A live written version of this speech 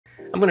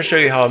I'm going to show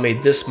you how I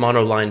made this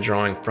monoline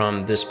drawing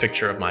from this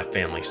picture of my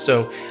family.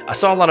 So I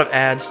saw a lot of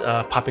ads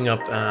popping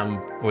up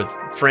with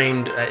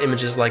framed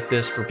images like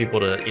this for people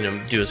to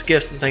do as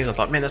gifts and things. I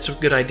thought, man, that's a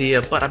good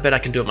idea, but I bet I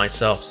can do it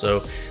myself.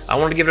 So I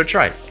wanted to give it a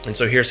try. And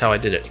so here's how I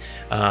did it.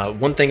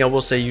 One thing I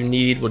will say you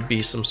need would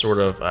be some sort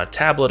of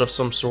tablet of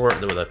some sort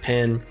with a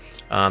pen.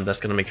 That's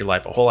going to make your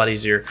life a whole lot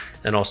easier.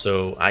 And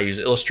also I use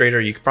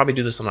Illustrator. You could probably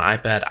do this on an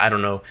iPad. I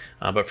don't know.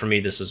 But for me,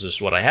 this is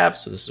just what I have.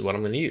 So this is what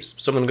I'm going to use.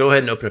 So I'm going to go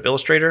ahead and open up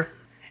Illustrator.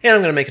 And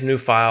I'm going to make a new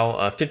file.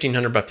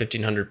 1500 by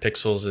 1500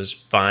 pixels is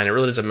fine. It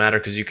really doesn't matter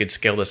because you could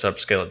scale this up,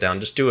 scale it down.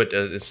 Just do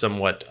it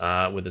somewhat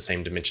with the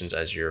same dimensions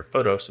as your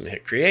photo. So I'm going to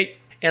hit create.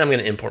 And I'm going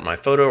to import my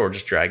photo or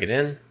just drag it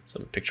in. So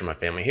I'm going to picture my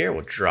family here.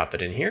 We'll drop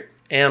it in here.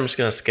 And I'm just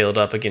going to scale it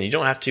up. Again, you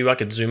don't have to. I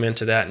could zoom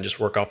into that and just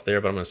work off there,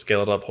 but I'm going to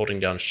scale it up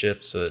holding down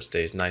shift so that it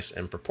stays nice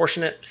and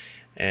proportionate.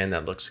 And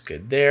that looks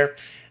good there.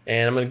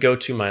 And I'm going to go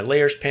to my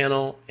layers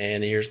panel,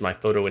 and here's my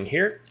photo in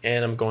here.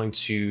 And I'm going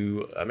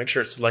to make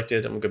sure it's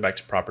selected. I'm going to go back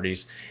to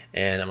properties,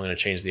 and I'm going to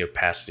change the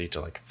opacity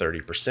to like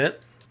 30%.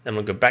 I'm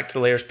going to go back to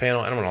the layers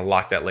panel, and I'm going to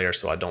lock that layer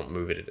so I don't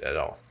move it at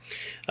all.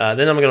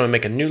 Then I'm going to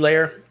make a new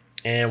layer,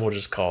 and we'll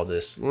just call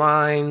this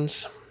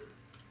lines.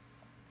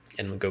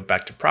 And we'll go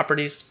back to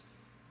properties.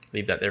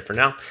 Leave that there for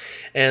now.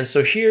 And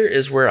so here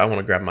is where I want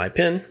to grab my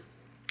pen,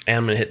 and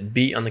I'm going to hit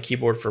B on the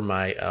keyboard for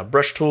my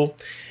brush tool.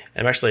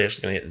 I'm actually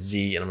going to hit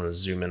Z, and I'm going to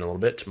zoom in a little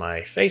bit to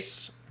my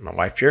face, my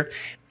wife here.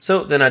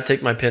 So then I'd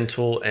take my pen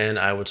tool and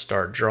I would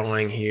start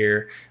drawing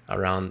here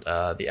around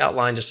the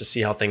outline just to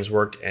see how things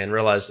worked, and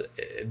realize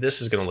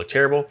this is going to look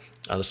terrible.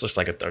 This looks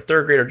like a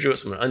third grader drew it,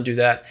 so I'm going to undo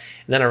that.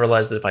 And then I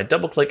realized that if I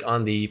double click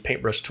on the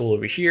paintbrush tool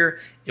over here,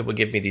 it would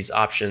give me these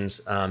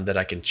options that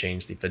I can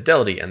change the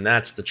fidelity, and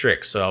that's the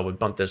trick. So I would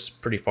bump this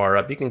pretty far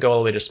up. You can go all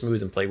the way to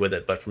smooth and play with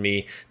it, but for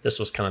me, this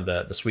was kind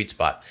of the sweet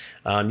spot.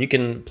 You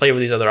can play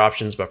with these other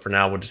options, but for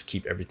now, we'll just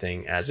keep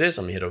everything as is.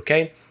 I'm going to hit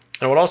OK.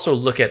 And I would also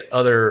look at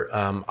other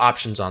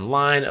options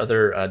online,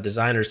 other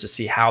designers, to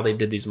see how they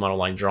did these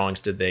monoline drawings.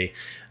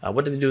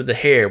 What did they do with the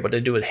hair? What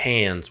did they do with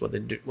hands? What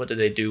did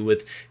they do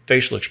with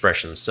facial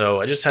expressions?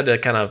 So I just had to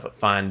kind of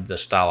find the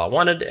style I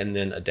wanted and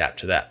then adapt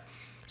to that.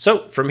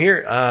 So from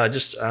here,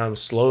 just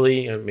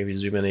slowly, maybe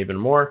zoom in even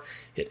more,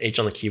 hit H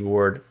on the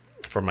keyboard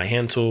for my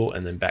hand tool,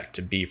 and then back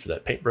to B for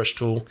that paintbrush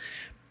tool.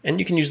 And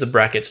you can use the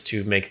brackets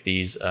to make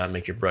these,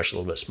 make your brush a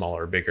little bit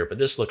smaller or bigger, but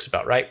this looks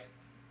about right.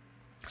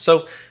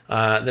 So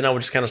then I would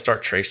just kind of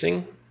start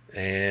tracing,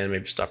 and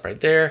maybe stop right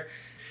there.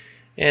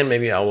 And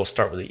maybe I will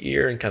start with the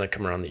ear and kind of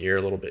come around the ear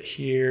a little bit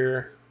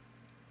here.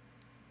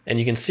 And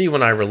you can see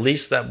when I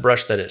release that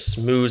brush that it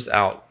smooths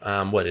out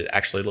what it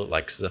actually looked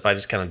like. Because if I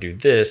just kind of do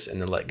this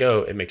and then let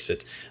go, it makes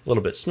it a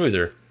little bit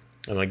smoother.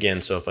 And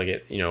again, so if I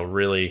get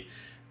really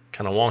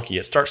kind of wonky,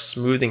 it starts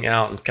smoothing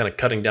out and kind of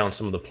cutting down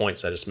some of the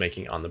points that it's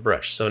making on the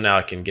brush. So now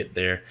I can get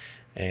there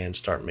and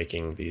start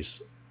making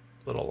these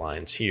little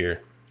lines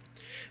here.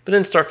 But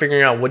then start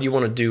figuring out what you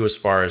want to do as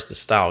far as the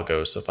style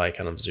goes. So if I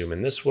kind of zoom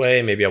in this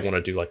way, maybe I want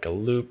to do like a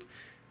loop,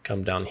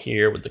 come down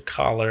here with the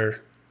collar,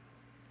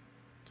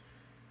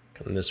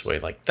 come this way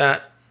like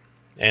that.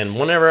 And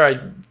whenever I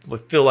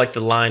would feel like the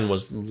line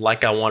was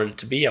like I wanted it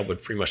to be, I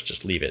would pretty much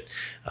just leave it.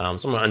 So I'm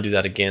going to undo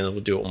that again. We'll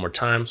do it one more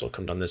time. So I'll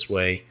come down this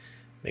way,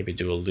 maybe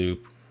do a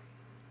loop,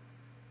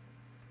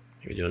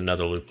 maybe do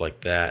another loop like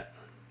that,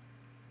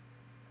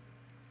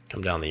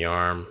 come down the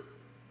arm.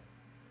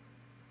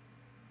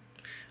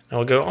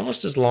 I'll go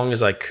almost as long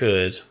as I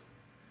could.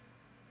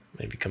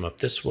 Maybe come up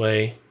this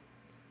way.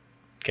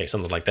 Okay,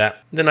 something like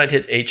that. Then I'd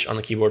hit H on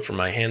the keyboard for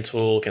my hand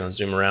tool, kind of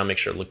zoom around, make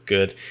sure it looked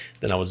good.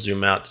 Then I would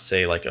zoom out to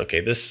say like,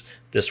 okay,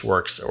 this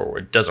works or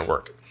it doesn't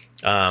work.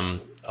 A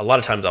lot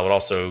of times I would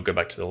also go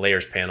back to the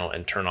layers panel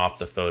and turn off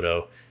the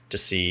photo to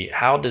see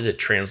how did it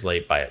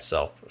translate by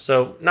itself.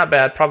 So not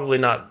bad, probably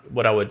not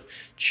what I would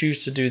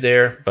choose to do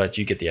there, but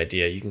you get the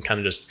idea. You can kind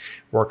of just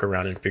work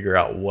around and figure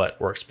out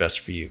what works best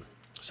for you.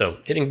 So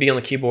hitting B on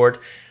the keyboard,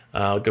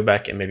 I'll go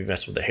back and maybe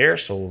mess with the hair.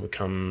 So we'll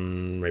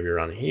come maybe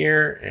around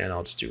here, and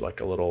I'll just do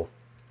like a little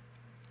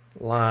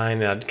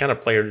line. I'd kind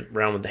of play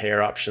around with the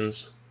hair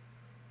options.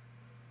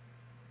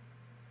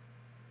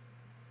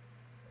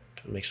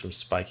 Make some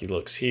spiky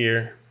looks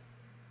here.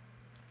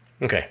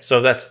 Okay, so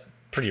that's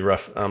pretty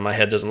rough. My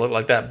head doesn't look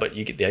like that, but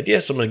you get the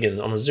idea. So I'm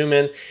gonna zoom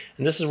in,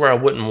 and this is where I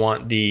wouldn't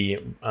want the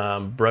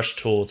brush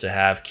tool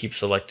to keep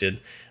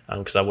selected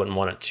because I wouldn't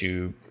want it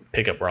to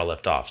pick up where I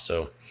left off.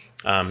 So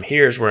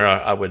here's where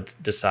I would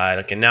decide,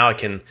 okay, now I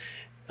can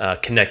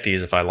connect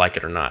these if I like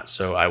it or not.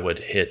 So I would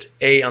hit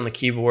A on the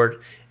keyboard,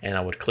 and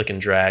I would click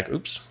and drag.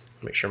 Oops,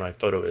 make sure my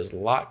photo is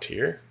locked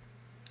here.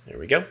 There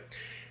we go.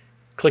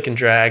 Click and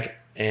drag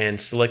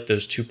and select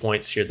those 2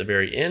 points here at the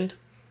very end.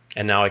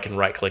 And now I can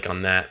right click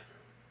on that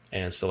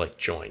and select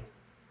join,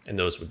 and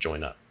those would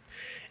join up.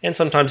 And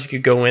sometimes you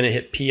could go in and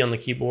hit P on the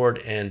keyboard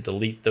and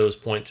delete those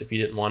points if you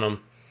didn't want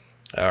them.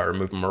 Or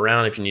move them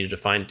around if you needed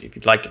to if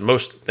you'd liked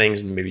most things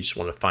and maybe just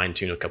want to fine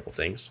tune a couple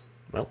things.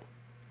 Well,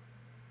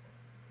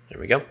 there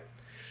we go.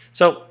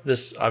 So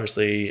this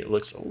obviously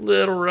looks a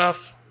little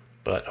rough,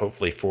 but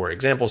hopefully for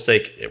example's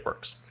sake, it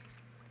works.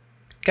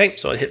 Okay,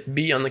 so I hit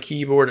B on the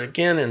keyboard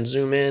again and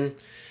zoom in,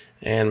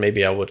 and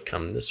maybe I would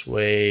come this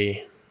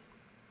way.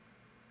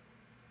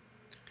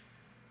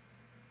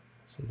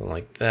 Something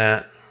like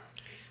that.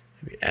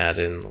 Maybe add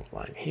in a little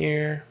line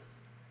here.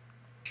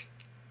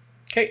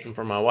 Okay, and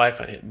for my wife,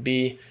 I'd hit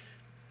B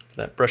for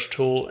that brush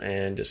tool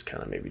and just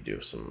kind of maybe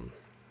do some,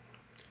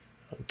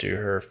 I'll do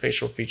her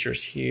facial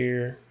features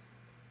here.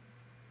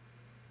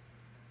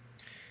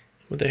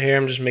 With the hair,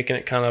 I'm just making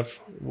it kind of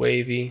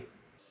wavy.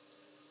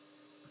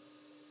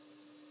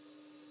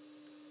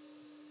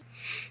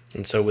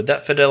 And so with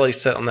that fidelity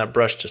set on that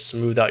brush to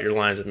smooth out your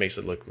lines, it makes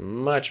it look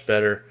much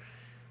better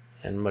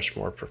and much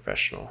more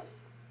professional.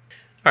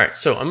 All right,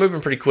 so I'm moving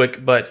pretty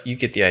quick, but you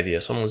get the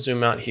idea. So I'm gonna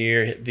zoom out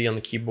here, hit V on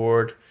the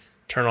keyboard,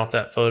 turn off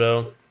that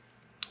photo.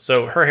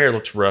 So her hair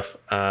looks rough.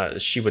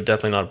 She would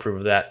definitely not approve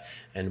of that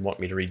and want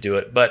me to redo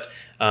it. But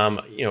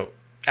you know,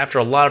 after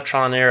a lot of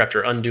trial and error,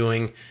 after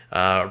undoing,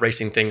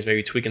 erasing things,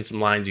 maybe tweaking some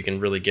lines, you can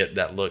really get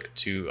that look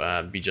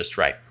to be just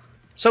right.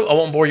 So I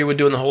won't bore you with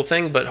doing the whole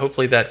thing, but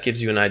hopefully that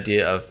gives you an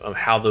idea of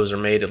how those are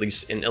made, at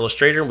least in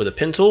Illustrator with a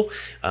pen tool.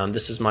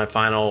 This is my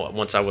final,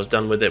 once I was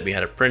done with it, we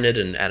had it printed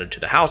and added to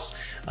the house.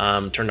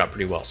 Turned out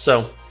pretty well.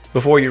 So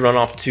before you run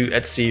off to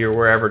Etsy or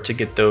wherever to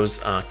get those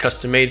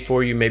custom made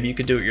for you, maybe you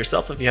could do it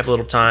yourself if you have a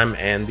little time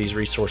and these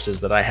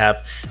resources that I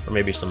have, or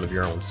maybe some of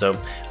your own. So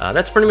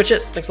that's pretty much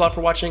it. Thanks a lot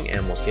for watching,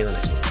 and we'll see you in the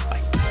next one. Bye.